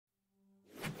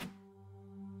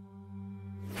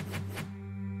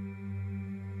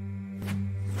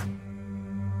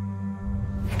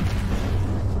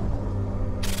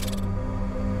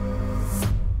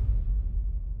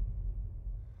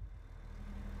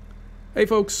Hey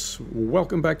folks,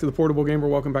 welcome back to the Portable Gamer,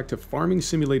 welcome back to Farming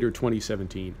Simulator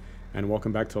 2017, and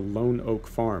welcome back to Lone Oak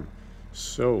Farm.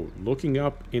 So, looking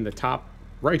up in the top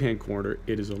right-hand corner,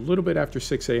 it is a little bit after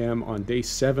 6 a.m. on day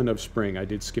 7 of spring. I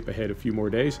did skip ahead a few more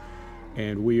days,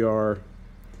 and we are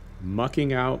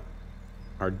mucking out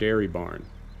our dairy barn,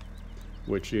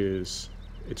 which is,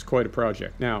 it's quite a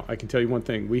project. Now, I can tell you one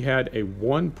thing, we had a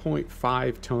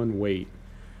 1.5 ton weight,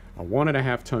 a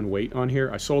 1.5 ton weight on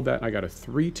here. I sold that and I got a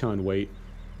 3 ton weight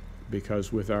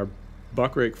because with our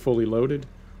buck rake fully loaded,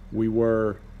 we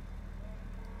were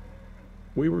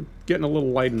getting a little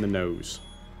light in the nose.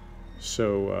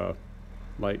 So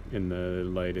light in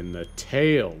the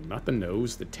tail, not the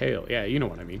nose, the tail. Yeah, you know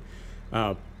what I mean.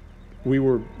 We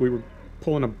were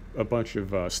pulling a bunch of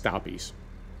stoppies,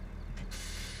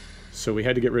 so we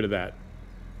had to get rid of that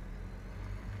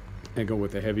and go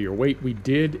with a heavier weight. We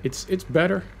did. It's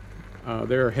better.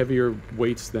 There are heavier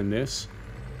weights than this,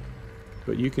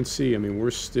 but you can see, I mean,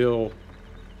 we're still,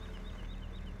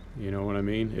 you know what I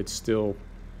mean? It's still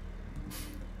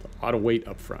a lot of weight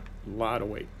up front, a lot of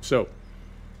weight. So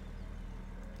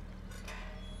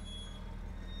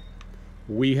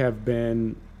we have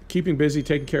been keeping busy,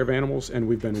 taking care of animals, and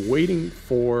we've been waiting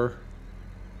for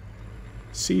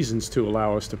seasons to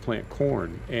allow us to plant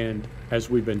corn. And as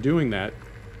we've been doing that,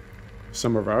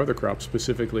 some of our other crops,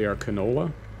 specifically our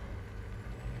canola,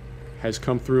 has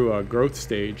come through a growth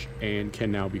stage and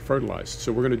can now be fertilized.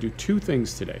 So we're going to do 2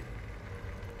 things today.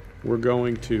 We're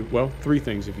going to, well, 3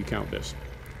 things if you count this.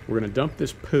 We're going to dump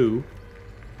this poo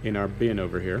in our bin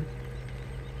over here,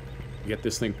 get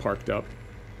this thing parked up,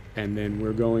 and then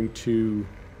we're going to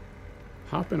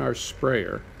hop in our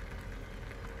sprayer,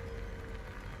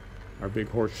 our big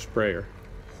horse sprayer.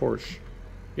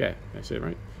 Yeah, I said it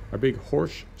right. Our big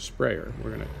horse sprayer.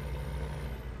 We're going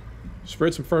to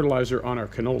spread some fertilizer on our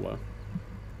canola,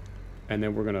 and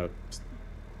then we're going to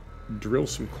drill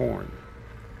some corn.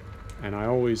 And I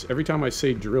always, every time I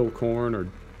say drill corn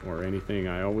or anything,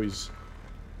 I always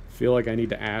feel like I need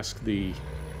to ask the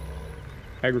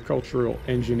agricultural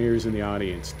engineers in the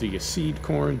audience, do you seed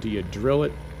corn? Do you drill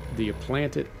it? Do you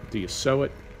plant it? Do you sow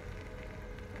it?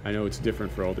 I know it's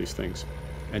different for all these things.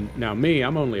 And now me,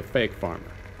 I'm only a fake farmer.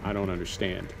 I don't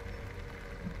understand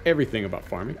everything about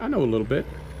farming. I know a little bit.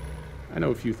 I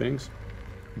know a few things,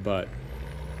 but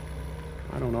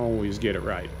I don't always get it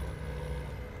right.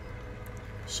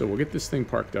 So we'll get this thing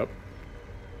parked up.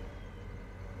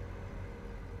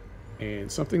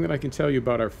 And something that I can tell you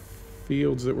about our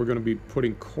fields that we're going to be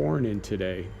putting corn in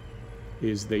today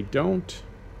is they don't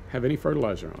have any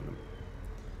fertilizer on them.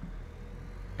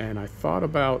 And I thought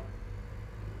about,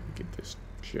 get this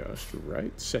just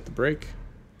right, set the brake,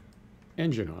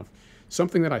 engine off.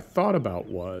 Something that I thought about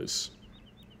was,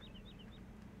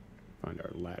 find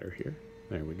our ladder here.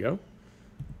 There we go.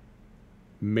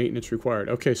 Maintenance required.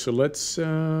 Okay, so let's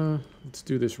do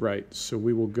this right. So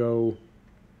we will go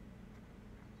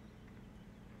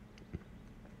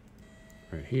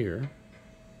right here.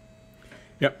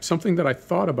 Yep, something that I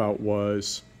thought about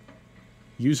was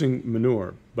using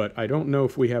manure, but I don't know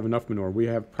if we have enough manure. We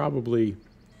have probably,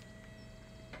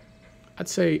 I'd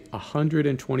say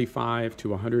 125 to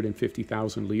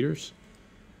 150,000 liters.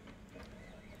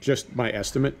 Just my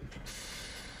estimate.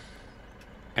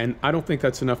 And I don't think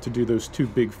that's enough to do those 2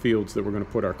 big fields that we're going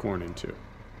to put our corn into.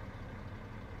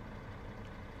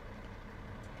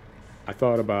 I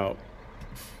thought about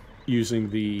using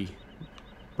the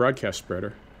broadcast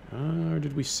spreader. Or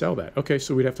did we sell that? Okay,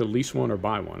 so we'd have to lease one or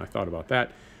buy one. I thought about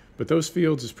that. But those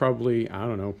fields is probably, I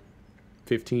don't know,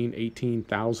 15,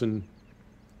 18,000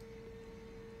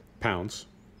 pounds,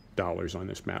 dollars on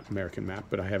this map, American map,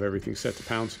 but I have everything set to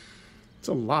pounds. It's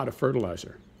a lot of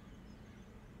fertilizer.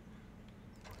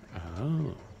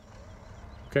 Oh.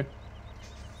 Okay.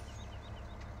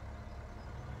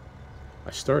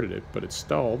 I started it, but it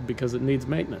stalled because it needs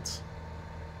maintenance.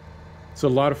 It's a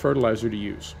lot of fertilizer to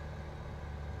use.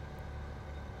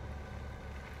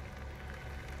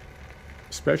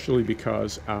 Especially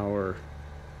because our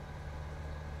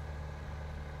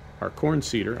corn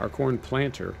seeder, our corn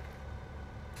planter,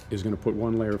 is going to put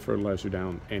 1 layer of fertilizer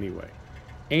down anyway.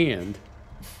 And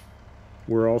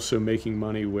we're also making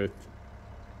money with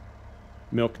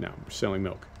milk now. We're selling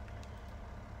milk.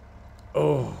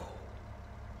 Oh,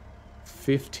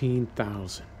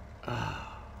 15,000.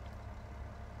 Ah.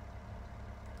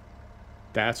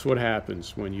 That's what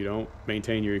happens when you don't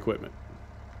maintain your equipment.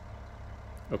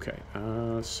 Okay,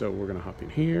 so we're going to hop in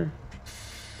here.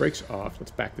 Brakes off.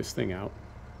 Let's back this thing out.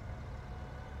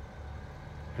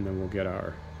 And then we'll get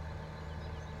our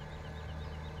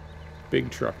big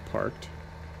truck parked.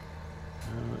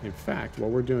 In fact, while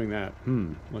we're doing that,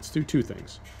 let's do two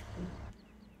things.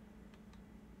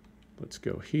 Let's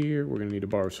go here. We're going to need to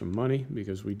borrow some money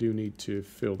because we do need to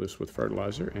fill this with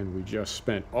fertilizer, and we just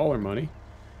spent all our money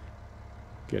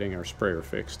getting our sprayer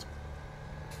fixed.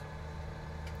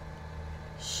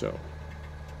 So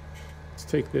let's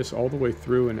take this all the way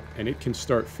through, and it can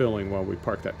start filling while we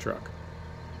park that truck.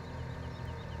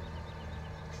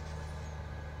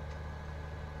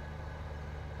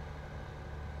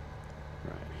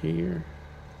 Here,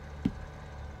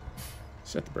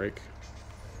 set the brake,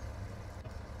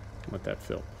 let that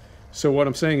fill. So what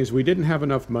I'm saying is we didn't have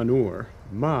enough manure,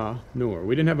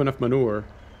 we didn't have enough manure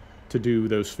to do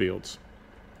those fields.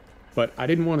 But I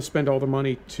didn't want to spend all the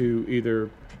money to either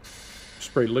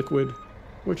spray liquid,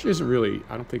 which isn't really,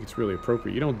 I don't think it's really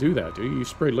appropriate. You don't do that, do you? You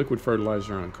spray liquid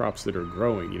fertilizer on crops that are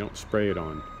growing. You don't spray it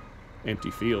on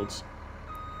empty fields,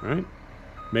 right?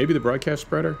 Maybe the broadcast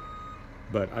spreader,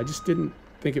 but I just didn't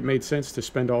think it made sense to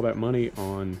spend all that money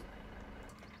on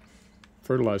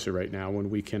fertilizer right now when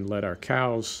we can let our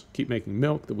cows keep making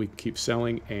milk that we can keep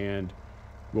selling, and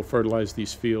we'll fertilize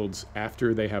these fields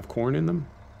after they have corn in them,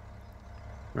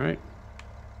 right?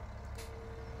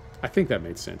 I think that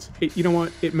made sense. You know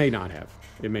what? It may not have.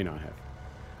 It may not have.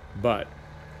 But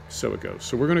so it goes.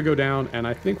 So we're going to go down, and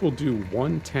I think we'll do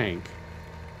 1 tank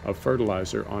of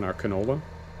fertilizer on our canola.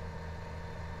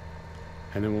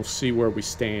 And then we'll see where we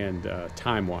stand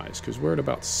time-wise, because we're at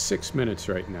about 6 minutes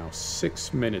right now.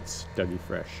 6 minutes, Dougie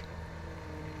Fresh.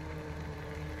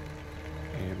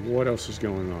 And what else is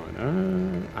going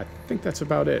on? I think that's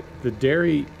about it. The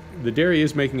dairy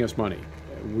is making us money.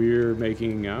 We're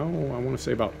making, I want to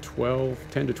say about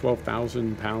 10 to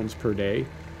 12,000 pounds per day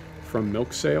from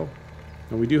milk sale.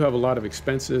 And we do have a lot of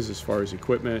expenses as far as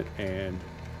equipment, and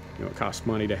it costs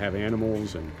money to have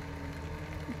animals, and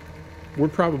we're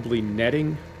probably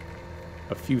netting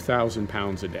a few thousand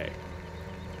pounds a day,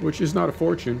 which is not a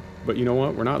fortune, but you know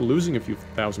what? We're not losing a few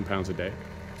thousand pounds a day.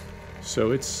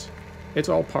 So it's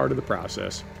all part of the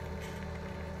process.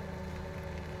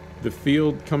 The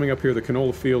field coming up here, the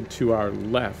canola field to our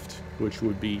left, which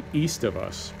would be east of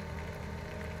us,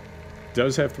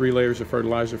 does have 3 layers of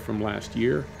fertilizer from last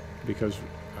year because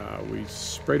we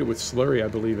sprayed it with slurry, I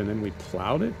believe, and then we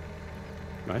plowed it.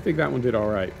 And I think that one did all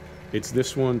right. It's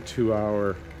this one to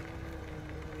our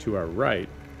right,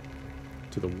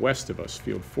 to the west of us,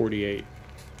 field 48,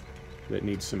 that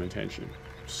needs some attention.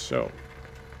 So,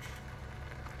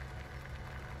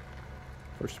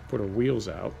 first put our wheels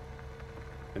out,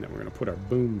 and then we're going to put our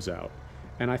booms out.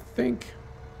 And I think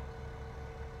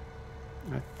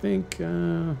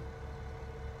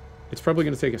it's probably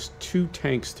going to take us 2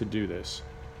 tanks to do this.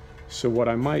 So what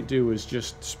I might do is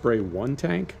just spray 1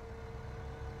 tank,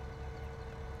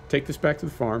 take this back to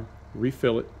the farm,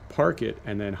 refill it, park it,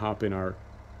 and then hop in our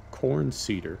corn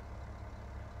seeder.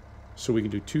 So we can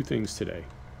do 2 things today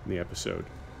in the episode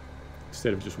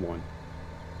instead of just 1.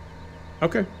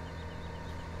 Okay.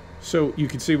 So you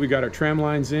can see we got our tram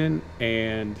lines in,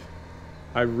 and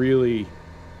I really,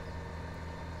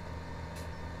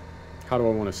 how do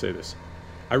I want to say this?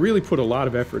 I really put a lot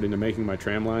of effort into making my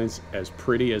tram lines as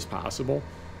pretty as possible,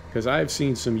 because I have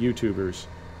seen some YouTubers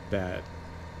that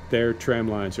their tram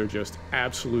lines are just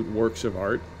absolute works of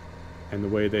art, and the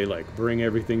way they bring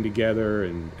everything together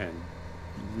and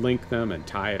link them and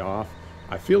tie it off.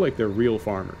 I feel like they're real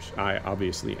farmers. I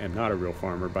obviously am not a real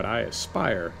farmer, but I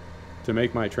aspire to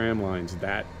make my tram lines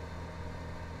that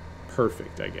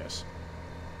perfect, I guess.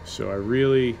 So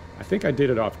I think I did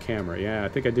it off camera. Yeah, I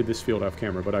think I did this field off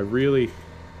camera, but I really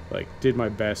did my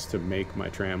best to make my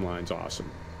tram lines awesome.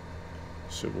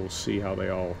 So we'll see how they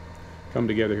all come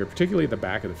together here, particularly at the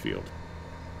back of the field,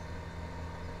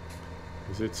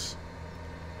 because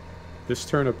this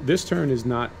turn is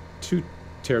not too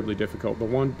terribly difficult. The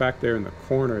one back there in the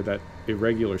corner, that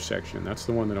irregular section, that's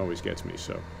the one that always gets me.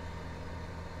 So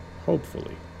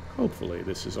hopefully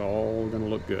this is all going to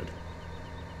look good.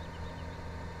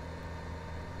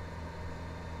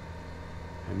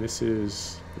 And this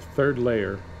is the 3rd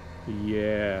layer.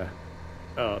 Yeah.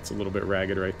 Oh, it's a little bit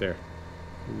ragged right there.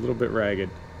 A little bit ragged.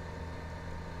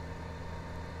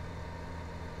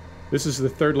 This is the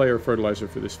 3rd layer of fertilizer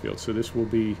for this field. So this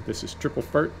is triple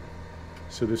fert.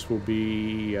 So this will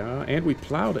be, and we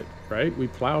plowed it, right? We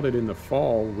plowed it in the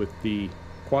fall with the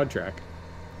quad track.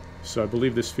 So I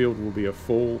believe this field will be a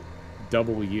full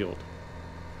double yield,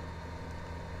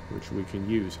 which we can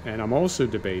use. And I'm also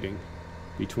debating,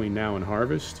 between now and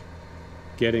harvest,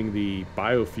 getting the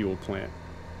biofuel plant,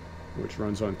 which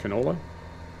runs on canola.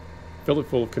 Fill it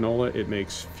full of canola. It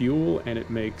makes fuel, and it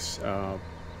makes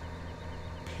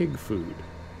pig food,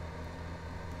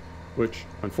 which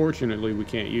unfortunately we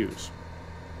can't use.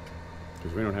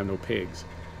 because we don't have no pigs.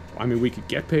 I mean, we could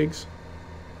get pigs.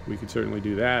 We could certainly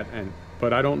do that,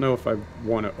 but I don't know if I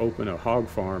want to open a hog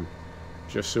farm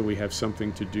just so we have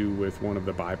something to do with one of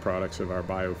the byproducts of our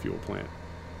biofuel plant.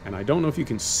 And I don't know if you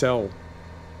can sell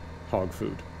hog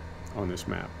food on this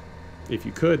map. If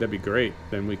you could, that'd be great.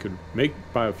 Then we could make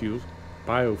biofuel.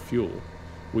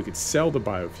 We could sell the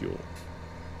biofuel.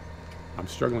 I'm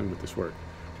struggling with this word.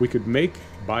 We could make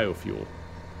biofuel.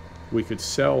 We could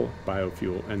sell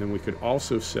biofuel, and then we could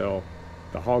also sell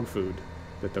the hog food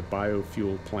that the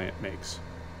biofuel plant makes.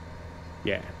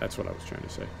 Yeah, that's what I was trying to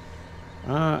say.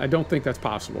 I don't think that's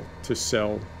possible to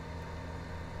sell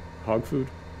hog food.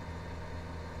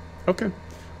 Okay,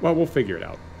 well, we'll figure it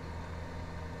out.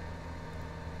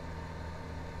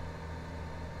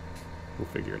 We'll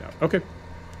figure it out. Okay.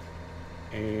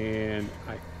 And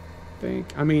I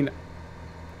think, I mean,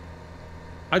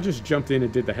 I just jumped in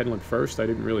and did the headland first. I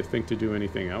didn't really think to do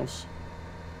anything else.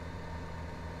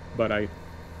 But I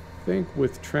think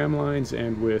with tram lines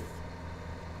and with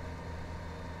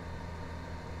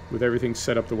everything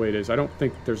set up the way it is, I don't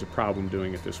think there's a problem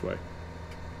doing it this way.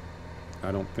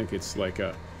 I don't think it's like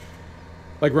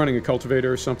running a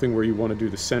cultivator or something where you want to do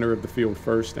the center of the field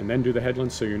first and then do the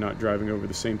headlands so you're not driving over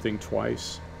the same thing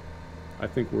twice. I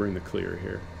think we're in the clear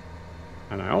here.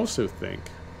 And I also think,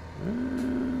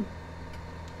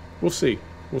 we'll see.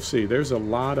 We'll see. There's a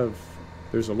lot of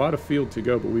field to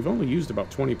go, but we've only used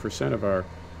about 20% of our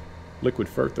liquid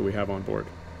fert that we have on board.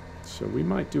 So we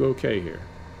might do okay here.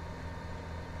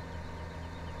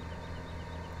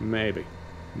 Maybe.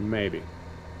 Maybe.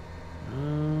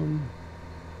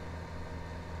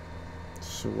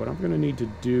 So what I'm going to need to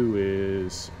do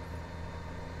is...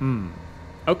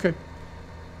 Okay.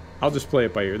 I'll just play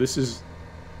it by ear. This is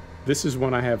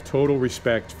when I have total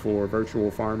respect for virtual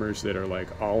farmers that are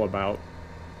like all about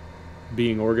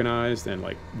being organized and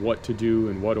like what to do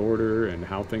in what order and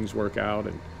how things work out,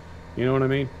 and you know what I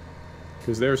mean?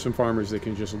 Because there are some farmers that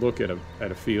can just look at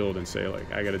a field and say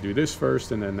like, I got to do this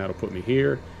first, and then that'll put me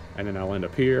here, and then I'll end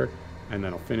up here, and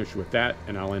then I'll finish with that,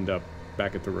 and I'll end up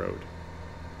back at the road.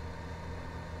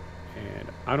 And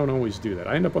I don't always do that.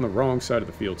 I end up on the wrong side of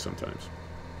the field sometimes.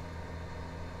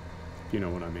 If you know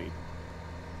what I mean.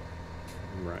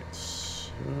 Right,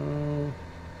 so...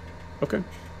 Okay.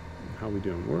 How we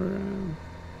doing? We're...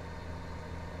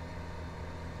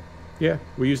 yeah,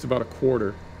 we used about a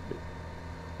quarter.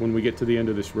 When we get to the end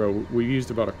of this row, we used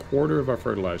about a quarter of our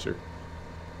fertilizer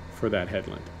for that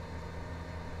headland.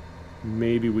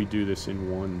 Maybe we do this in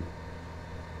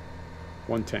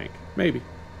one tank. Maybe.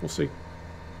 We'll see.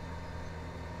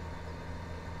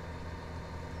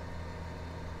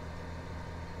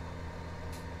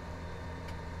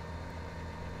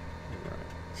 Alright,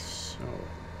 so...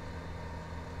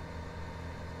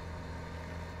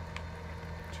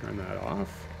 turn that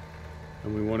off.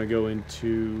 And we want to go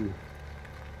into...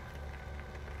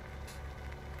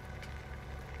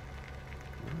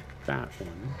 that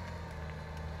one,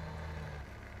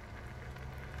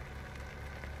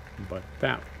 but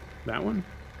that one,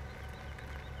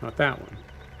 not that one,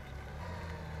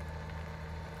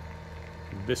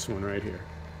 this one right here.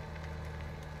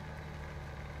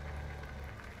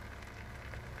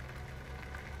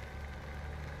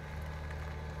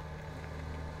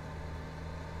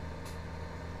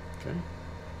 Okay.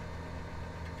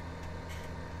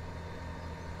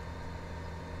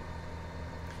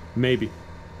 Maybe.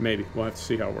 Maybe. We'll have to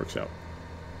see how it works out.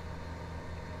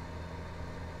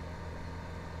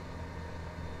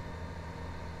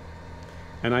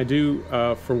 And I do,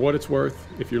 for what it's worth,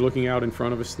 if you're looking out in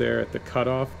front of us there at the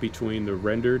cutoff between the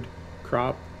rendered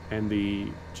crop and the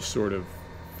just sort of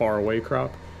far away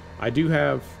crop, I do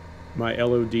have my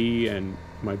LOD and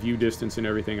my view distance and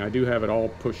everything. I do have it all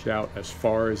pushed out as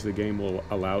far as the game will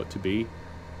allow it to be.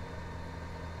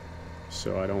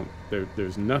 So I don't,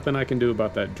 there's nothing I can do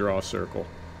about that draw circle.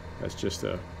 That's just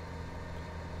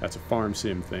that's a farm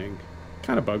sim thing.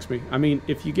 Kind of bugs me. I mean,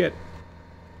 if you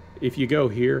go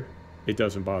here, it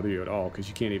doesn't bother you at all because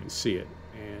you can't even see it.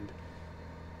 And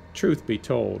truth be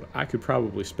told, I could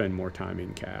probably spend more time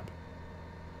in cab.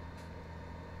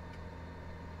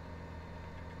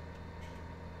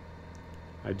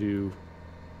 I do.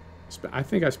 I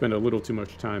think I spend a little too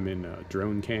much time in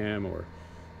drone cam or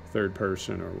third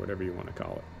person or whatever you want to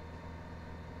call it.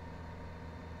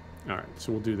 Alright,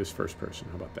 so we'll do this first person.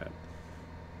 How about that?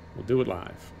 We'll do it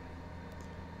live.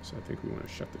 So I think we want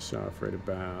to shut this off right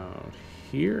about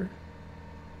here.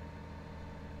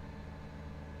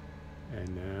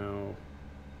 And now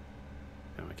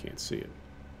I can't see it.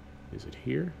 Is it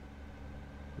here?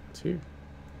 It's here.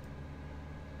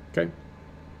 Okay.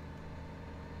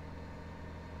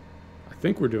 I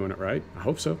think we're doing it right. I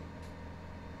hope so.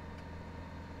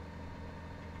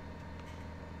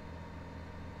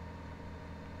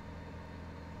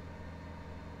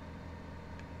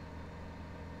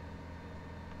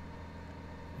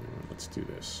 let's do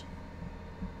this.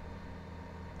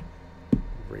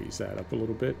 Raise that up a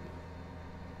little bit.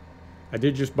 I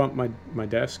did just bump my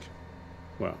desk.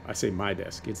 Well, I say my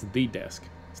desk. It's the desk.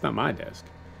 It's not my desk.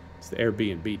 It's the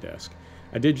Airbnb desk.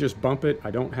 I did just bump it.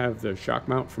 I don't have the shock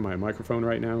mount for my microphone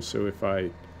right now, so if I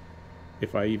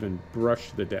even brush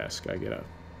the desk, I get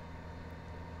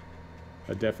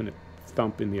a definite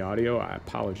thump in the audio. I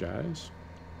apologize.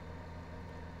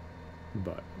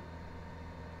 But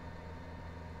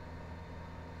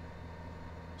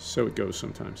so it goes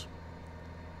sometimes.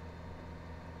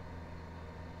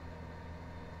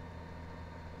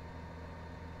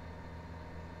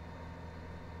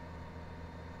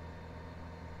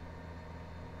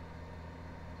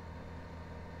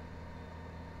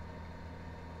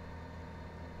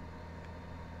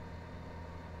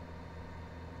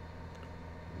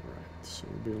 So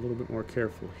we'll be a little bit more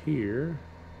careful here.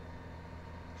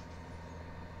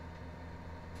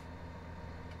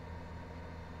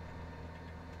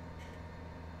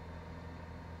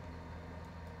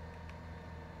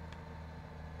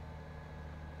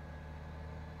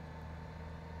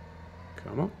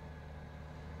 Come on.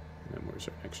 And then where's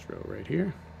our next row right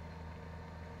here?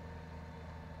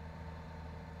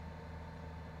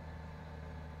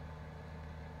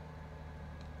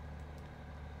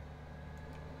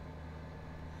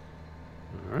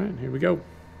 All right, here we go.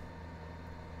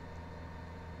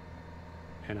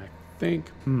 And I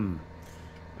think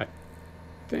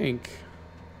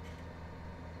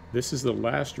this is the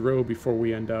last row before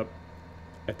we end up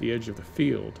at the edge of the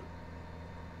field.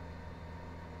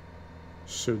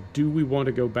 So do we want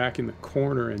to go back in the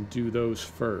corner and do those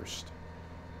first?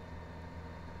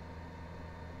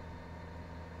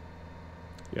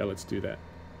 Yeah, let's do that.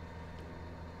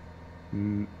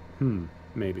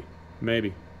 Maybe.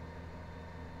 I'm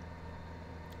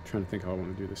trying to think how I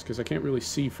want to do this, because I can't really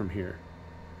see from here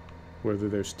whether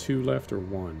there's 2 left or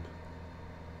 1.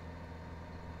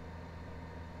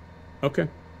 Okay.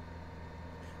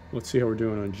 Let's see how we're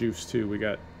doing on juice too. We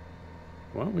got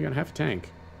half a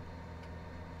tank.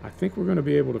 I think we're going to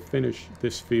be able to finish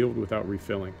this field without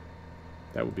refilling.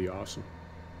 That would be awesome.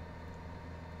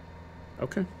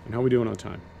 Okay, and how are we doing on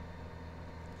time?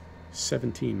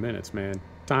 17 minutes, man.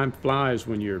 Time flies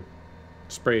when you're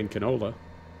spraying canola.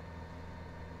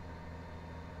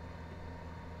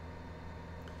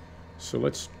 So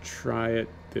let's try it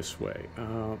this way.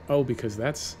 Oh, because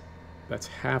that's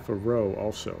half a row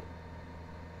also.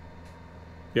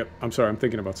 Yep, I'm sorry, I'm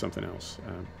thinking about something else.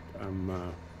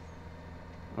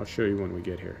 I'll show you when we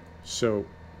get here. So,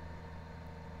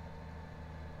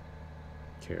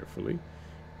 carefully.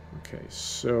 Okay,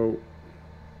 so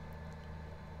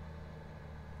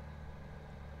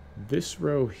this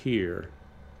row here,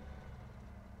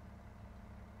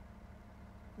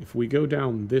 if we go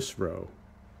down this row,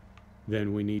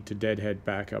 then we need to deadhead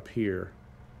back up here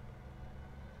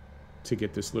to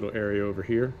get this little area over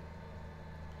here.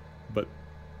 But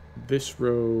this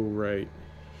row right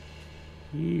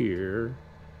here,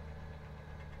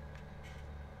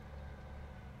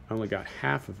 I only got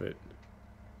half of it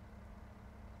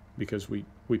because we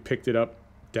picked it up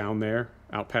down there,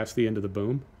 out past the end of the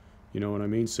boom. You know what I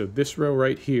mean? So this row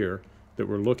right here that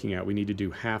we're looking at, we need to do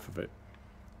half of it.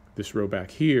 This row back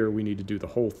here, we need to do the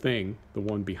whole thing, the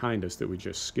one behind us that we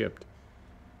just skipped.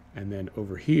 And then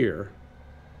over here,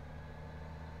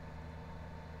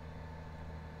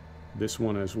 this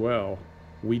one as well,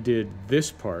 we did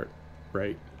this part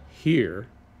right here,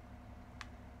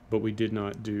 but we did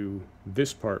not do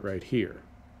this part right here.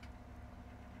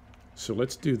 So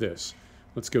let's do this.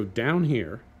 Let's go down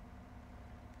here,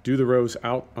 do the rows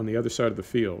out on the other side of the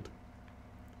field,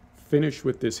 finish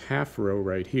with this half row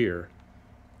right here,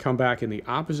 come back in the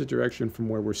opposite direction from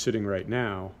where we're sitting right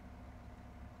now,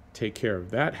 take care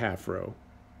of that half row,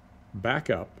 back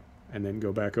up, and then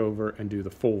go back over and do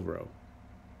the full row.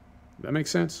 That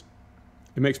makes sense?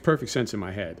 It makes perfect sense in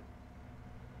my head.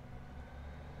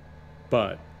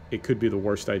 But it could be the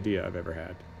worst idea I've ever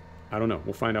had. I don't know.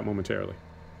 We'll find out momentarily.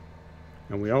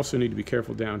 And we also need to be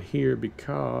careful down here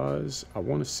because I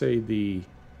want to say the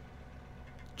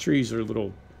trees are a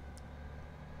little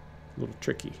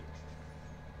tricky.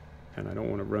 And I don't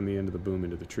want to run the end of the boom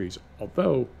into the trees.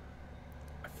 Although,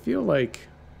 I feel like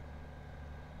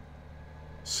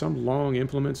some long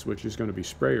implements, which is going to be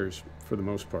sprayers for the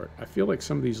most part, I feel like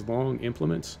some of these long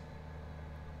implements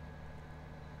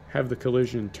have the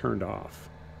collision turned off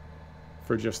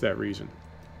for just that reason.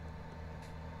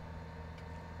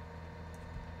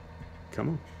 Come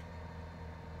on.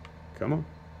 Come on.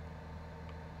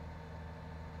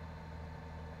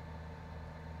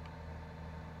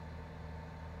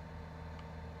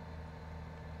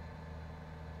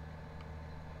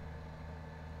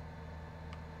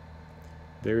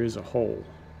 there is a hole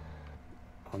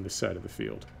on this side of the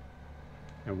field,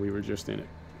 and we were just in it.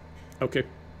 Okay,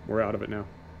 we're out of it now.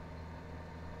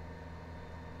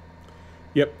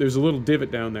 Yep, there's a little divot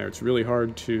down there. It's really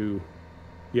hard to,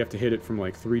 you have to hit it from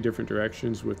like 3 different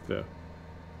directions with the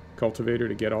cultivator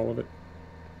to get all of it.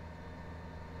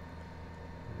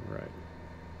 All right.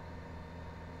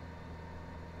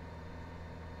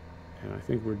 And I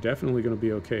think we're definitely going to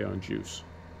be okay on juice.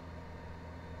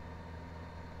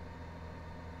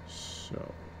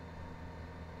 So,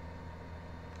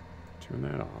 turn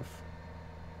that off.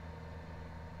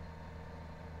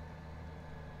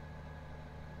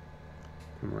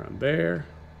 Come around there.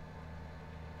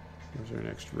 Where's our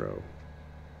next row?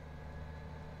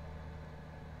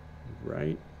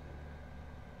 Right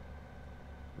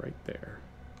there.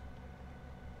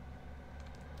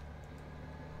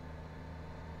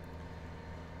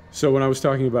 So when I was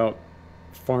talking about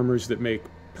farmers that make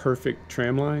perfect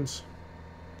tram lines,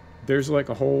 there's like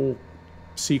a whole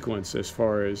sequence as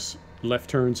far as left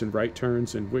turns and right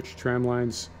turns and which tram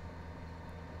lines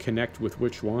connect with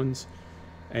which ones.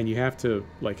 And you have to,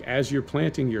 like, as you're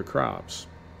planting your crops,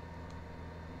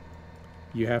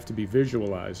 you have to be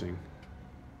visualizing.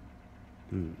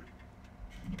 I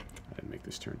didn't make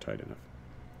this turn tight enough.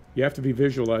 You have to be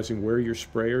visualizing where your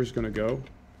sprayer is going to go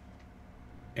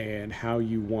and how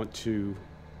you want to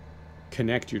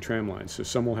connect your tram lines. So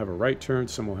some will have a right turn,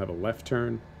 some will have a left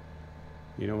turn.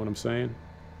 You know what I'm saying?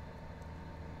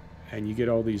 And you get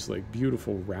all these like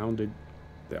beautiful rounded,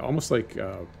 they're almost like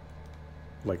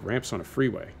ramps on a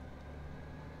freeway,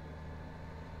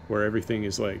 where everything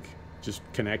is like just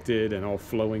connected and all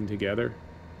flowing together.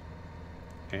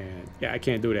 And yeah, I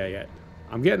can't do that yet.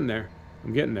 I'm getting there,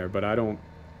 but I don't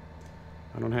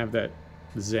have that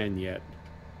zen yet.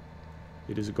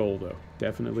 It is a goal though,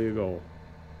 definitely a goal.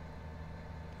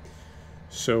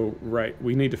 So right,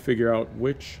 we need to figure out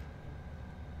which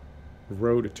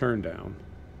row to turn down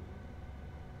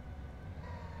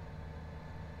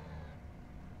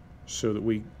so that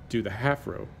we do the half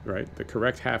row, right? The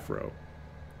correct half row,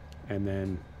 and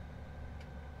then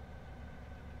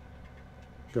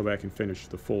go back and finish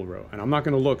the full row. And I'm not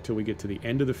going to look till we get to the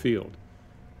end of the field.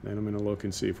 Then I'm going to look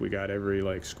and see if we got every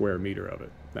like square meter of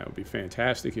it. That would be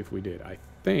fantastic if we did. I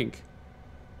think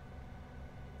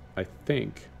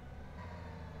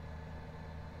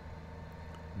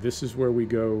this is where we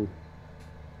go,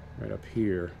 right up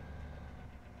here.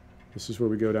 This is where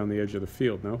we go down the edge of the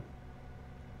field, no?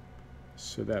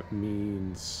 So that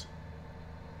means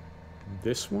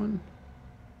this one?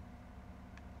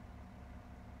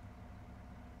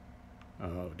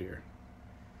 Oh dear.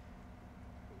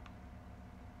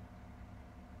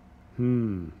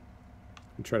 And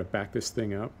try to back this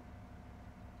thing up.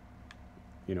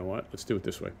 You know what? Let's do it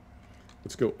this way.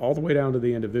 Let's go all the way down to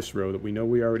the end of this row that we know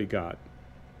we already got.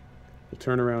 We'll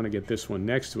turn around and get this one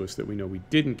next to us that we know we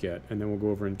didn't get, and then we'll go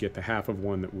over and get the half of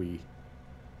one that we're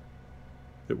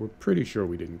pretty sure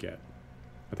we didn't get.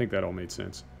 I think that all made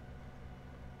sense.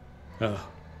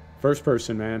 First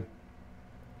person, man.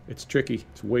 It's tricky.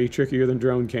 It's way trickier than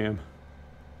drone cam.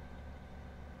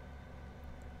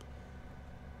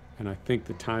 And I think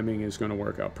the timing is going to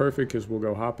work out perfect because we'll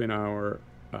go hop in our,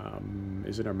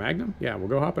 is it our Magnum? Yeah, we'll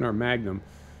go hop in our Magnum,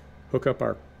 hook up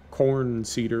our corn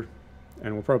seeder,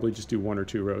 and we'll probably just do 1 or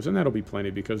 2 rows. And that'll be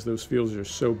plenty because those fields are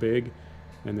so big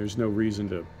and there's no reason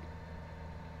to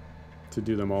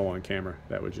do them all on camera.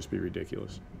 That would just be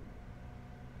ridiculous.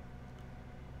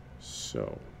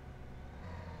 So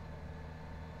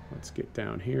let's get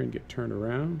down here and get turned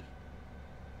around.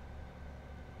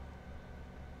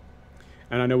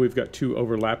 And I know we've got 2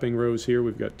 overlapping rows here.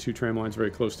 We've got 2 tram lines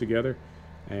very close together.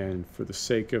 And for the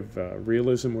sake of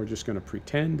realism, we're just going to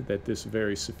pretend that this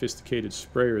very sophisticated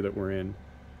sprayer that we're in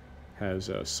has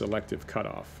a selective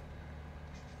cutoff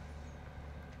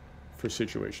for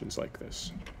situations like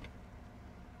this,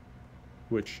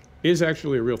 which is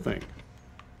actually a real thing.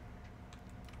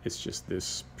 It's just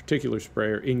this particular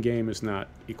sprayer in-game is not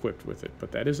equipped with it,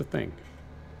 but that is a thing.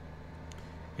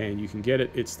 And you can get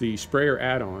it. It's the sprayer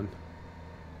add-on,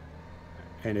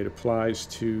 and it applies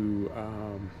to,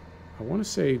 I want to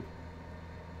say,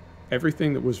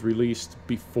 everything that was released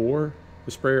before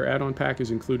the sprayer add-on pack is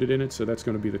included in it. So that's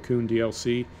going to be the Coon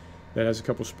DLC that has a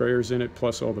couple sprayers in it,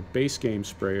 plus all the base game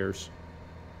sprayers,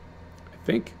 I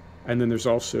think. And then there's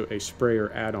also a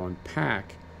sprayer add-on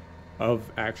pack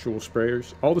of actual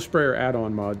sprayers. All the sprayer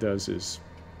add-on mod does is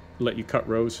let you cut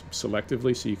rows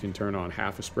selectively, so you can turn on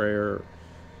half a sprayer,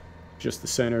 just the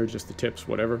center, just the tips,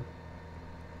 whatever.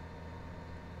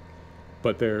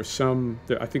 But there's some,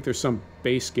 I think there's some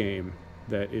base game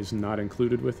that is not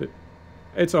included with it.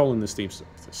 It's all in the Steam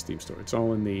store. It's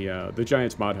all in the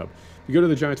Giants Mod Hub. If you go to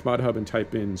the Giants Mod Hub and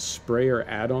type in sprayer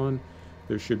add-on,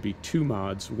 there should be 2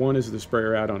 mods. One is the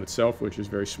sprayer add-on itself, which is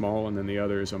very small, and then the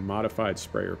other is a modified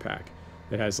sprayer pack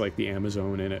that has like the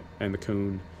Amazon in it and the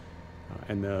Coon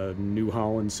and the New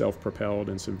Holland self-propelled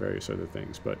and some various other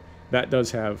things. But that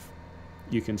does have,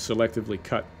 you can selectively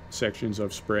cut sections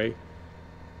of spray,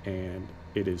 and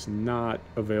it is not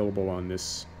available on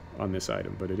this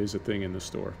item, but it is a thing in the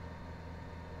store.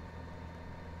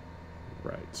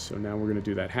 Right, so now we're going to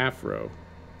do that half row.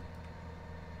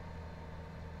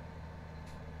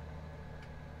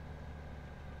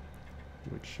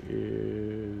 Which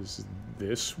is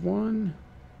this one.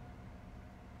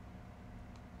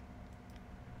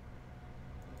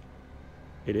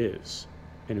 It is.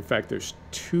 And in fact, there's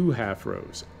 2 half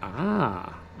rows.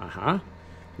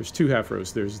 There's 2 half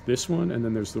rows. There's this one, and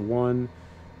then there's the one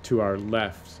to our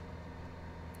left.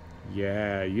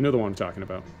 Yeah, you know the one I'm talking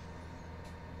about.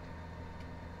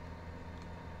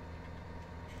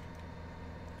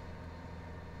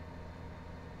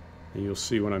 And you'll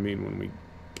see what I mean when we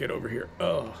get over here.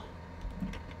 Oh.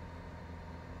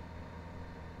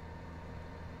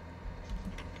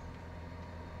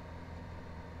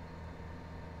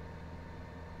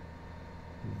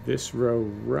 This row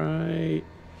right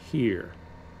here.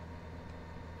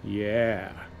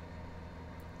 Yeah.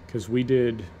 Because we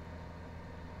did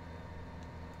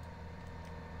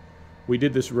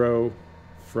this row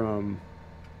from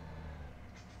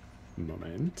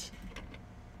moment.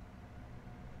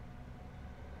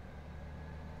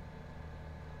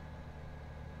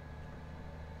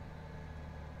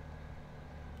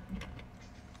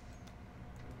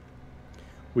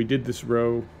 We did this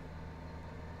row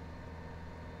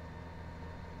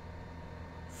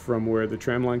from where the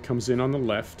tram line comes in on the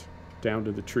left down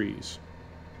to the trees.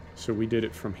 So we did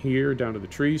it from here down to the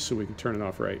trees so we can turn it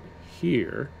off right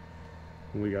here.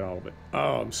 And we got all of it.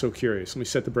 Oh, I'm so curious. Let me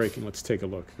set the braking. Let's take a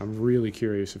look. I'm really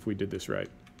curious if we did this right.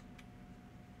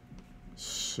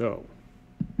 So.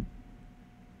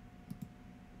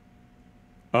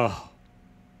 Oh.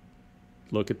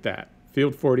 Look at that.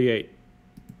 Field 48.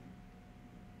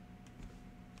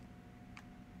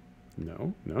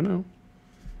 No, no, no.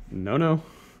 No, no.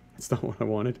 That's not what I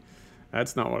wanted.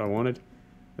 That's not what I wanted.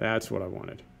 That's what I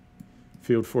wanted.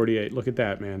 Field 48. Look at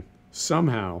that, man.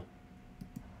 Somehow.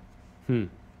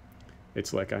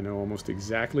 It's like I know almost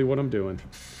exactly what I'm doing.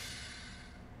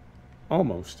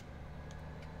 Almost.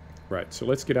 Right, so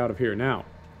let's get out of here. Now,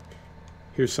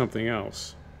 here's something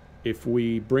else. If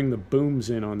we bring the booms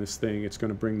in on this thing, it's going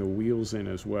to bring the wheels in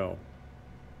as well.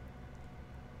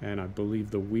 And I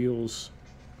believe the wheels,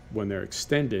 when they're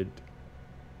extended,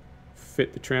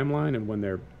 fit the tram line, and when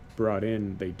they're brought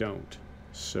in, they don't.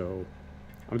 So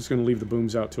I'm just going to leave the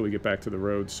booms out till we get back to the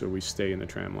road so we stay in the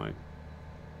tram line.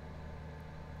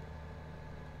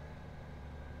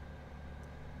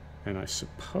 And I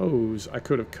suppose I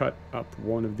could have cut up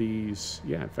one of these.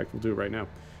 Yeah, in fact, we'll do it right now.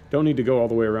 Don't need to go all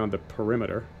the way around the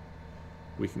perimeter.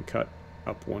 We can cut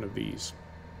up one of these.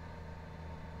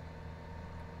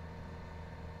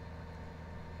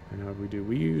 And how did we do?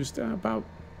 We used about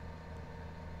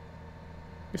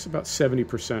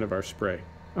 70% of our spray.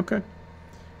 Okay.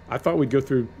 I thought we'd go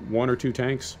through 1 or 2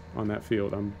 tanks on that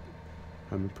field. I'm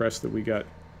impressed that we got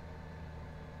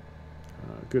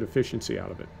good efficiency out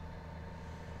of it.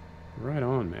 Right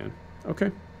on, man.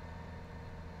 Okay.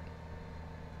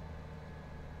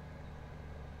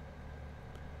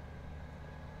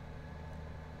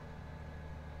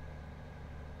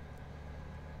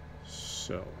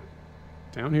 So,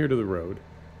 down here to the road,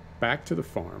 back to the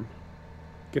farm,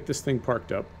 get this thing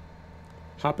parked up,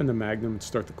 hop in the Magnum and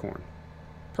start the corn.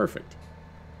 Perfect.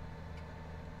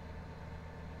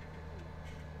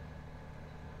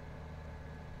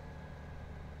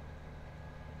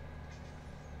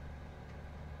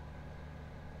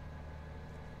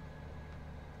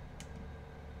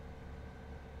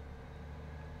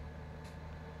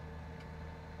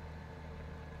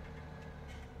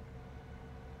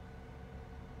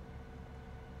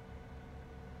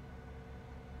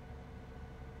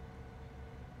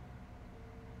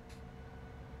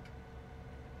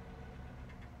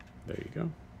 There you go.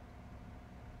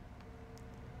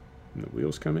 And the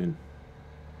wheels come in.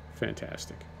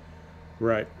 Fantastic.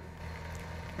 Right.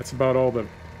 That's about all the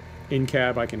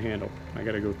in-cab I can handle. I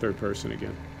gotta go third person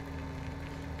again.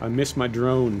 I miss my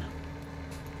drone.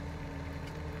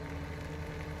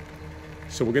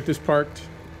 So we'll get this parked,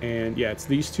 and yeah, it's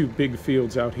these 2 big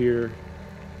fields out here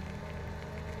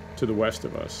to the west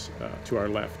of us, to our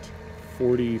left.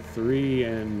 43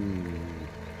 and...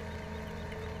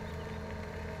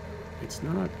 It's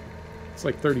not... It's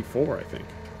like 34, I think.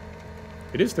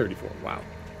 It is 34. Wow.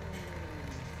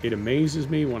 It amazes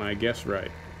me when I guess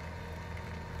right.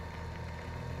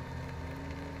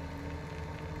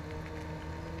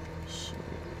 So,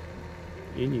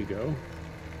 in you go.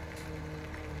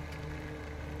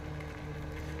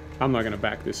 I'm not going to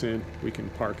back this in. We can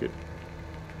park it.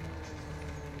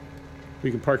 We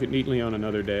can park it neatly on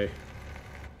another day.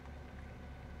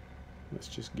 Let's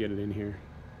just get it in here.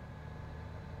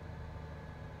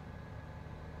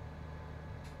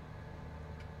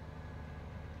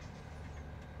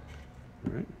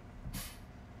 All right.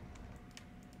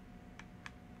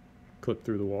 Clip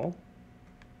through the wall.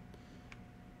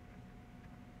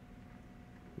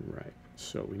 Right.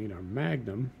 So we need our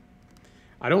Magnum.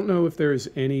 I don't know if there is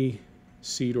any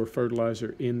seed or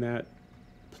fertilizer in that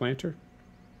planter.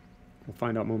 We'll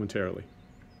find out momentarily.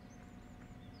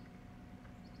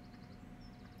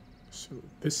 So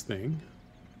this thing,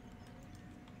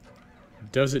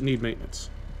 does it need maintenance?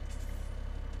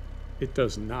 It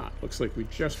does not. Looks like we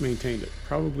just maintained it,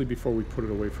 probably before we put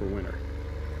it away for winter.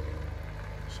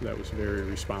 So that was very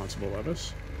responsible of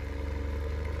us.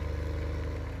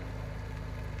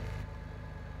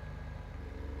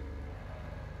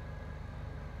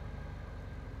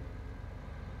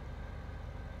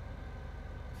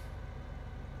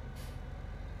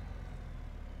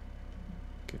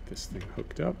 Get this thing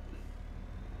hooked up.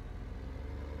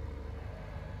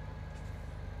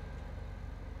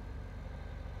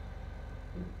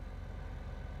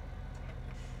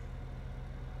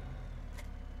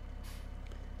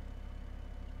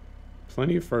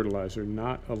 Plenty of fertilizer,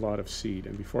 not a lot of seed.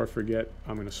 And before I forget,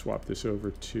 I'm going to swap this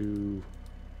over to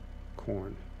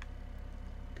corn,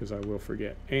 because I will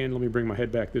forget. And let me bring my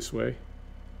head back this way.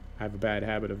 I have a bad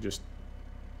habit of just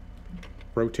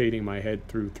rotating my head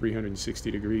through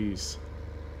 360 degrees.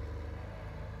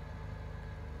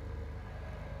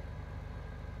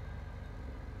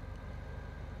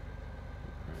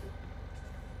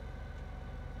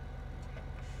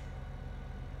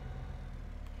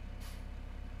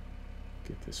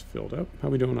 Get this filled up. How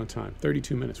are we doing on time?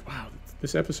 32 minutes. Wow,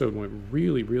 this episode went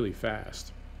really, really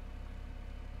fast.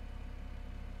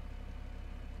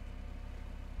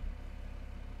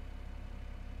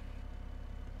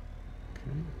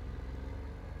 Okay.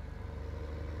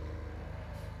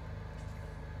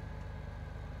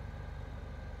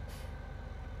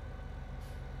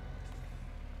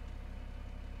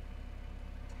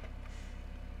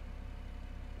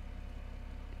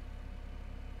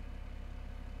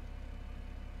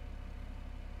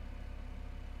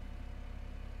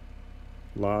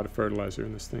 A lot of fertilizer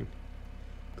in this thing.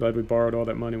 Glad we borrowed all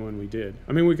that money when we did.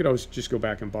 I mean, we could always just go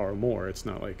back and borrow more. It's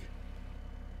not like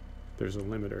there's a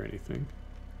limit or anything.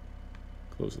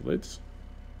 Close the lids.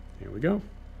 Here we go.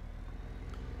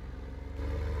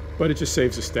 But it just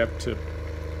saves a step to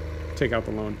take out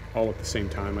the loan all at the same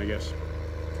time, I guess.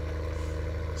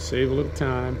 Save a little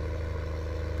time.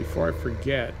 Before I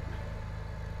forget,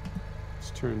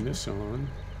 let's turn this on.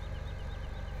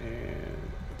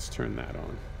 And let's turn that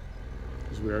on,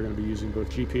 because we are going to be using both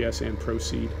GPS and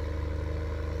Proceed.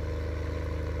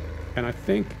 And I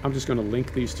think I'm just going to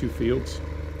link these two fields,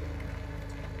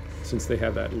 since they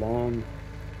have that long,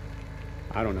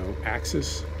 I don't know,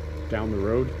 axis down the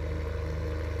road.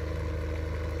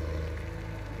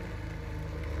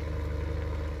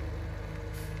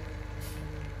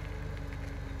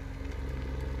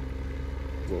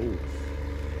 Whoa.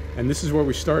 And this is where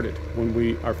we started.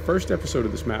 When our first episode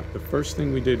of this map, the first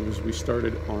thing we did was we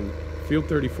started on Field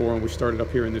 34, and we started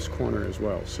up here in this corner as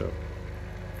well. So,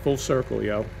 full circle,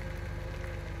 yo.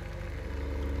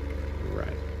 Right.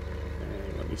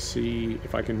 And let me see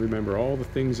if I can remember all the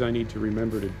things I need to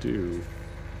remember to do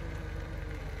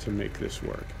to make this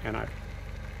work. And I'm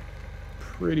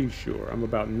pretty sure, I'm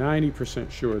about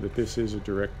 90% sure that this is a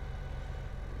direct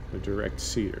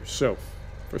seeder. So,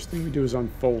 first thing we do is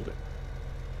unfold it.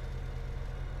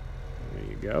 There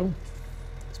you go.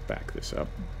 Let's back this up.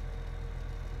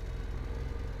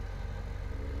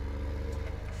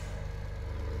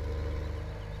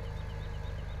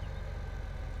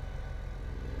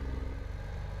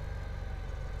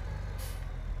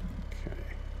 Okay.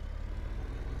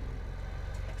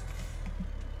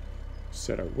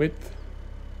 Set our width.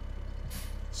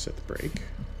 Set the brake.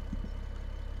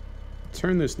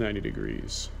 Turn this 90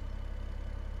 degrees.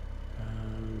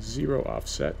 0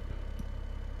 offset.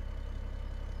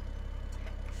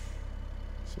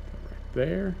 Set that right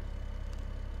there.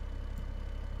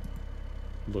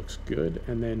 Looks good.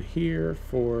 And then here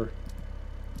for,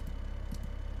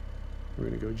 we're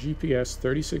going to go GPS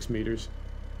 36 meters.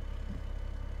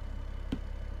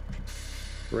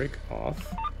 Brake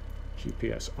off.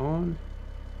 GPS on.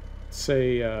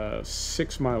 Say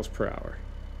 6 miles per hour.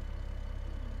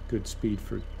 good speed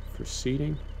for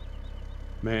seeding.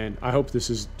 Man, I hope this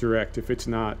is direct. If it's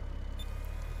not,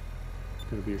 it's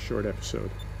going to be a short episode.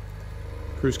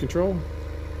 Cruise control.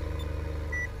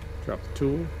 Drop the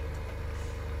tool.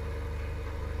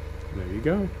 There you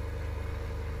go.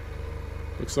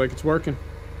 Looks like it's working.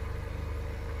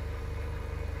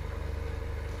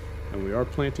 And we are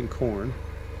planting corn.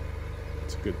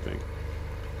 That's a good thing.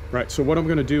 Right, so what I'm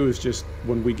going to do is just,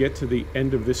 when we get to the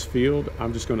end of this field,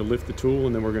 I'm just going to lift the tool,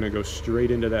 and then we're going to go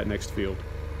straight into that next field.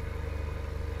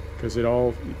 Because it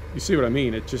all, you see what I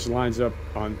mean? It just lines up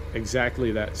on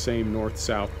exactly that same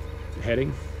north-south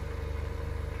heading.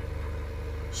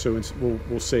 So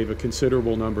we'll save a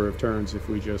considerable number of turns if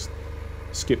we just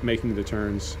skip making the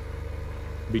turns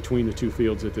between the two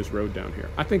fields at this road down here.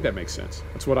 I think that makes sense.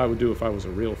 That's what I would do if I was a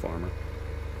real farmer.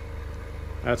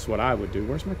 That's what I would do.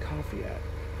 Where's my coffee at?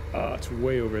 Oh, it's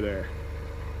way over there.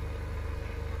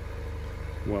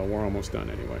 Well, we're almost done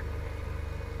anyway.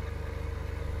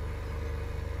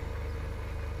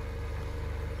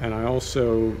 And I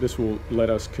also, this will let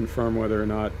us confirm whether or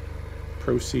not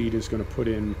Proceed is going to put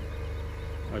in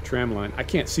a tram line. I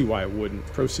can't see why it wouldn't.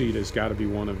 Proceed has got to be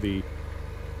one of the,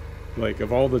 like,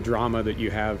 of all the drama that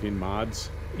you have in mods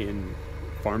in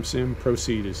Farm Sim,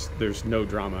 Proceed is, there's no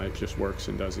drama. It just works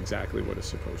and does exactly what it's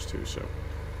supposed to, so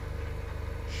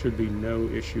should be no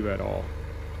issue at all.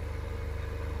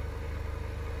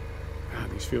 Ah,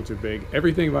 these fields are big.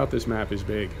 Everything about this map is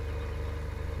big,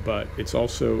 but it's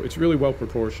also, it's really well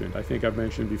proportioned. I think I've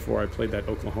mentioned before I played that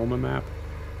Oklahoma map,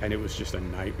 and it was just a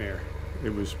nightmare.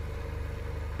 It was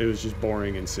just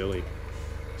boring and silly.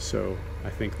 So I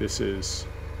think this is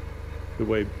the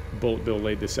way BulletBill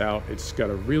laid this out. It's got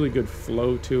a really good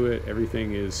flow to it.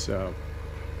 Everything is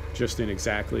just in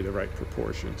exactly the right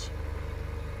proportions.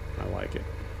 I like it.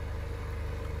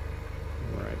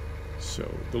 All right, so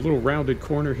the little rounded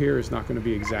corner here is not going to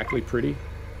be exactly pretty,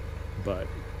 but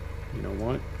you know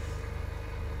what?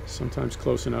 Sometimes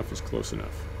close enough is close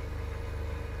enough.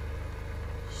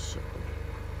 So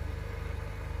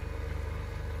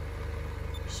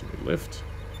we lift,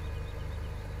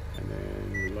 and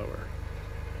then we lower.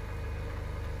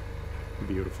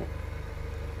 Beautiful.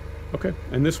 Okay,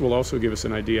 and this will also give us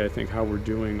an idea, I think, how we're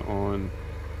doing on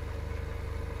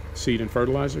seed and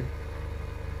fertilizer,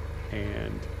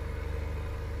 and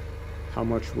how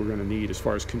much we're going to need as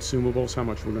far as consumables, how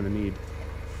much we're going to need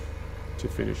to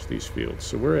finish these fields.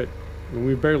 So we're at, when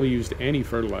we've barely used any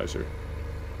fertilizer,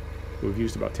 we've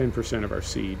used about 10% of our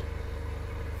seed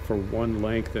for one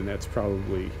length, and that's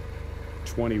probably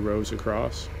 20 rows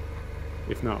across,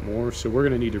 if not more. So we're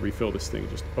going to need to refill this thing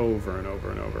just over and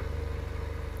over and over.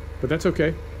 But that's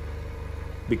okay,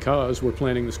 because we're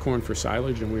planting this corn for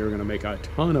silage, and we are going to make a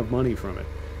ton of money from it.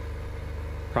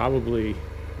 Probably,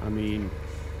 I mean,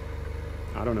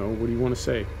 I don't know, what do you want to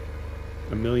say?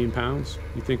 £1 million?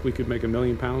 You think we could make £1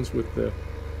 million with the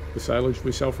silage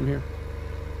we sell from here?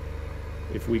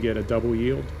 If we get a double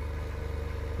yield?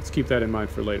 Let's keep that in mind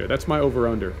for later. That's my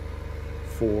over-under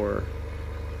for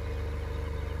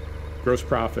gross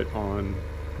profit on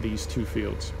these two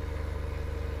fields.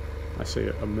 I say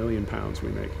 £1 million we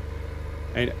make.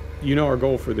 And you know our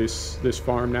goal for this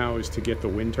farm now is to get the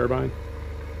wind turbine.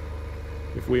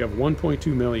 If we have 1.2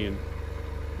 million,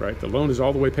 right, the loan is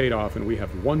all the way paid off, and we have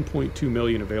 1.2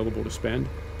 million available to spend,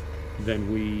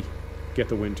 then we get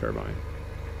the wind turbine,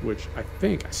 which I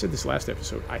think, I said this last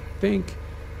episode, I think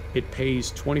it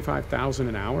pays 25,000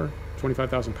 an hour,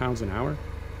 25,000 pounds an hour,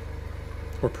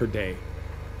 or per day.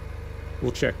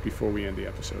 We'll check before we end the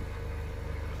episode.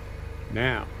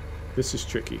 Now, this is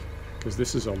tricky, because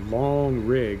this is a long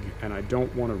rig, and I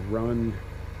don't want to run,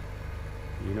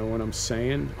 you know what I'm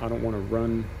saying? I don't want to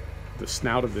run the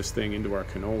snout of this thing into our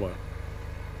canola.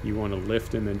 You want to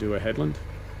lift and then do a headland?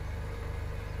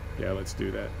 Yeah, let's do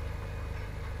that.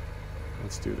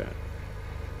 Let's do that.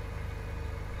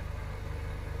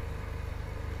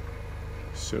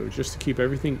 So just to keep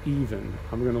everything even,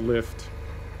 I'm going to lift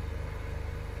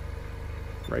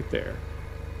right there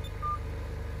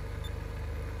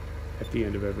at the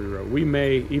end of every row. We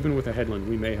may, even with a headland,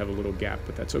 we may have a little gap,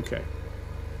 but that's okay.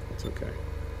 That's okay.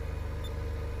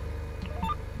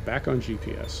 Back on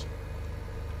GPS.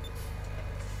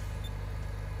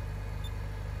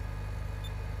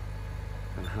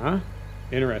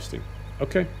 Interesting.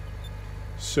 Okay.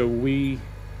 So we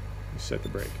set the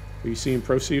brake. Are you seeing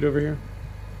proceed over here?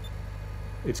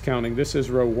 It's counting. This is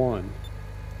row 1,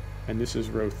 and this is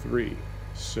row 3.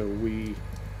 So we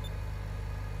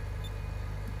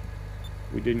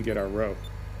didn't get our row.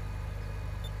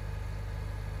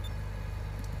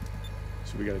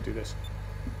 So we got to do this.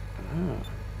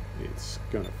 It's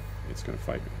gonna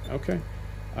fight me. Okay.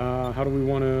 How do we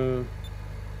want to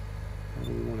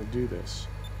do this?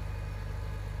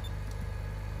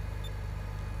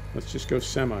 Let's just go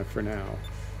semi for now,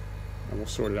 and we'll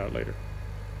sort it out later.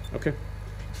 Okay,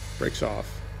 brakes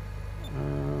off.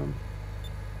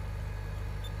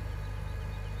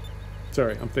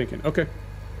 Sorry, I'm thinking. Okay.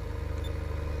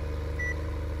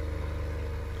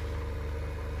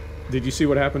 Did you see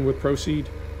what happened with Proceed?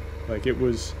 Like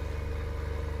it's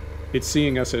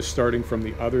seeing us as starting from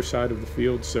the other side of the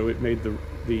field, so it made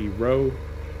the row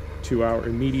to our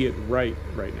immediate right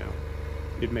now.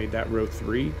 It made that row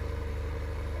 3,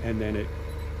 and then it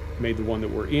made the one that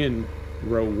we're in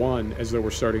row 1 as though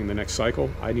we're starting the next cycle.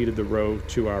 I needed the row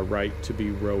to our right to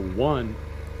be row 1,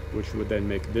 which would then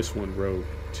make this one row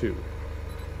 2.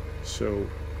 So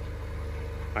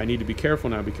I need to be careful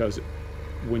now, because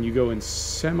when you go in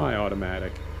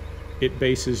semi-automatic, it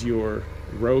bases your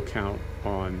row count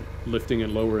on lifting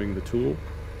and lowering the tool.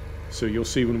 So you'll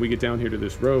see when we get down here to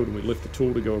this road and we lift the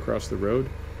tool to go across the road,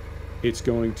 it's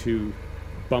going to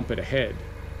bump it ahead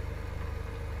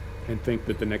and think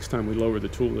that the next time we lower the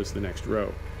tool is the next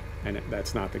row, and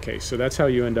that's not the case. So that's how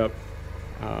you end up.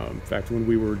 In fact, when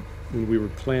we were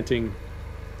planting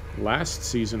last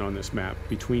season on this map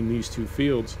between these two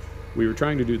fields, we were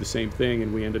trying to do the same thing,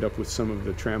 and we ended up with some of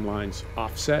the tram lines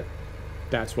offset.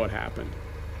 That's what happened.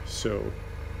 So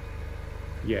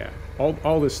yeah,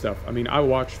 all this stuff. I mean, I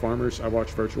watch farmers, I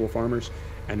watch virtual farmers,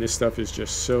 and this stuff is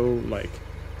just so like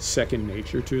second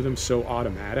nature to them, so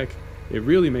automatic. It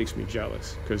really makes me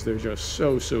jealous, because they're just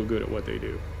so good at what they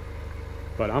do.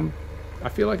 But I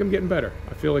feel like I'm getting better.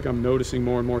 I feel like I'm noticing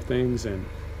more and more things and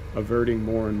averting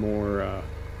more and more,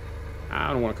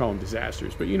 I don't want to call them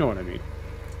disasters, but you know what I mean.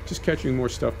 Just catching more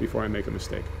stuff before I make a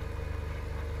mistake.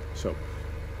 So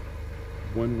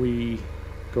when we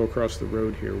go across the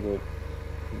road here, we'll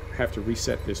have to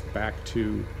reset this back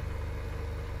to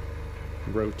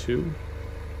row 2.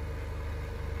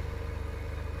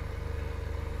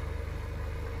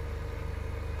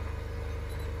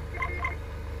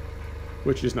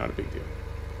 Which is not a big deal.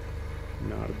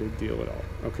 Not a big deal at all.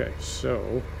 Okay,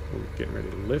 so we're getting ready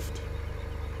to lift.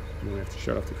 And we have to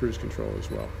shut off the cruise control as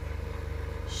well.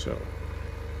 So,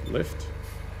 lift.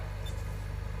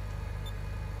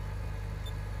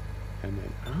 And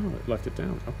then, oh, it left it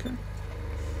down. Okay.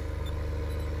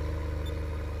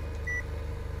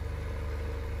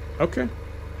 Okay.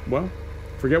 Well,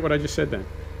 forget what I just said then.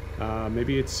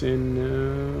 Maybe it's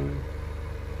in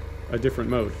a different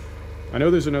mode. I know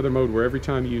there's another mode where every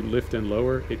time you lift and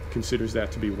lower, it considers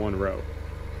that to be one row.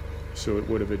 So it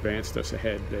would have advanced us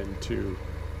ahead then to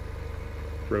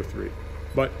row 3.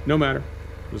 But no matter.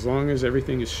 As long as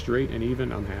everything is straight and even,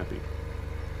 I'm happy.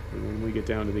 And when we get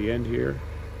down to the end here,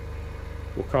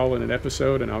 we'll call it an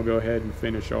episode, and I'll go ahead and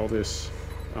finish all this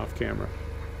off camera.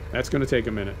 That's going to take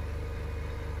a minute.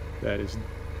 That is,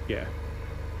 yeah.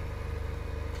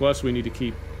 Plus, we need to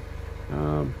keep...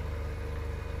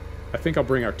 I think I'll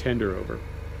bring our tender over.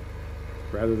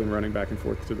 Rather than running back and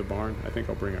forth to the barn, I think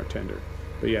I'll bring our tender.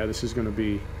 But yeah, this is going to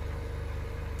be...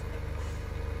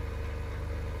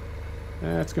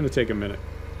 That's going to take a minute.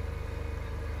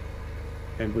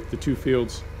 And with the two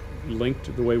fields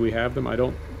linked the way we have them, I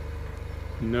don't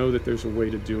know that there's a way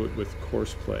to do it with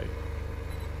course play.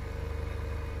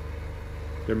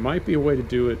 There might be a way to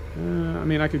do it. I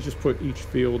mean, I could just put each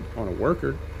field on a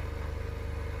worker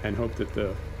and hope that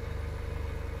the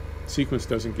sequence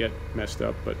doesn't get messed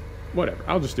up, but whatever.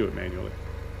 I'll just do it manually.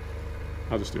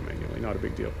 Not a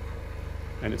big deal.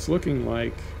 And it's looking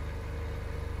like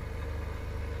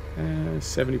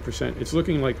 70%. It's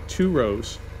looking like 2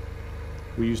 rows.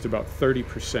 We used about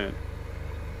 30%.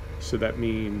 So that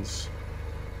means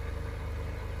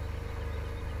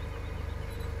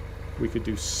we could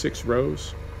do 6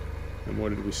 rows. And what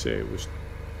did we say? It was,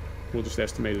 we'll just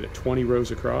estimate it at 20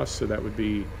 rows across, so that would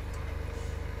be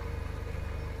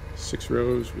 6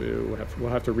 rows. We'll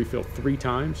have to refill 3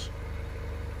 times.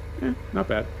 Not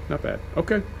bad, not bad.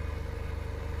 Okay.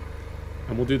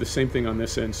 And we'll do the same thing on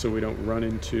this end so we don't run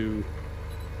into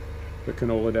the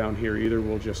canola down here either.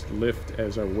 We'll just lift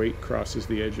as our weight crosses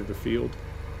the edge of the field.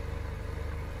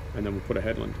 And then we'll put a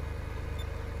headland.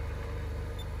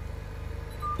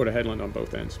 Put a headland on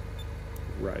both ends.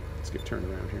 Right, let's get turned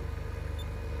around here.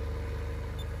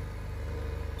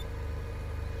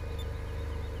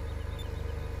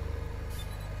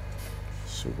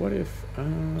 So what if, let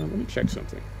me check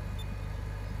something.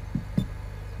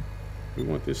 We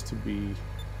want this to be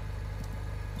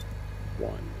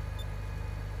 1.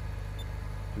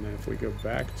 And then if we go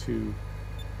back to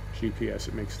GPS,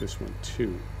 it makes this one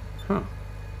 2. Huh.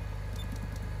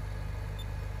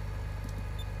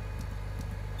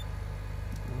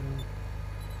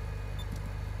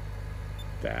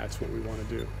 That's what we want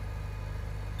to do.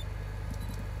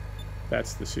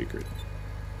 That's the secret.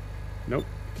 Nope.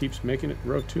 Keeps making it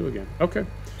row 2 again. Okay.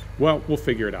 Well, we'll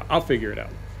figure it out. I'll figure it out.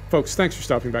 Folks, thanks for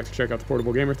stopping back to check out the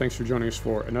Portable Gamer. Thanks for joining us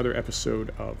for another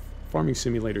episode of Farming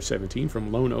Simulator 17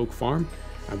 from Lone Oak Farm.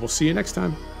 And we'll see you next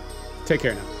time. Take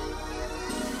care now.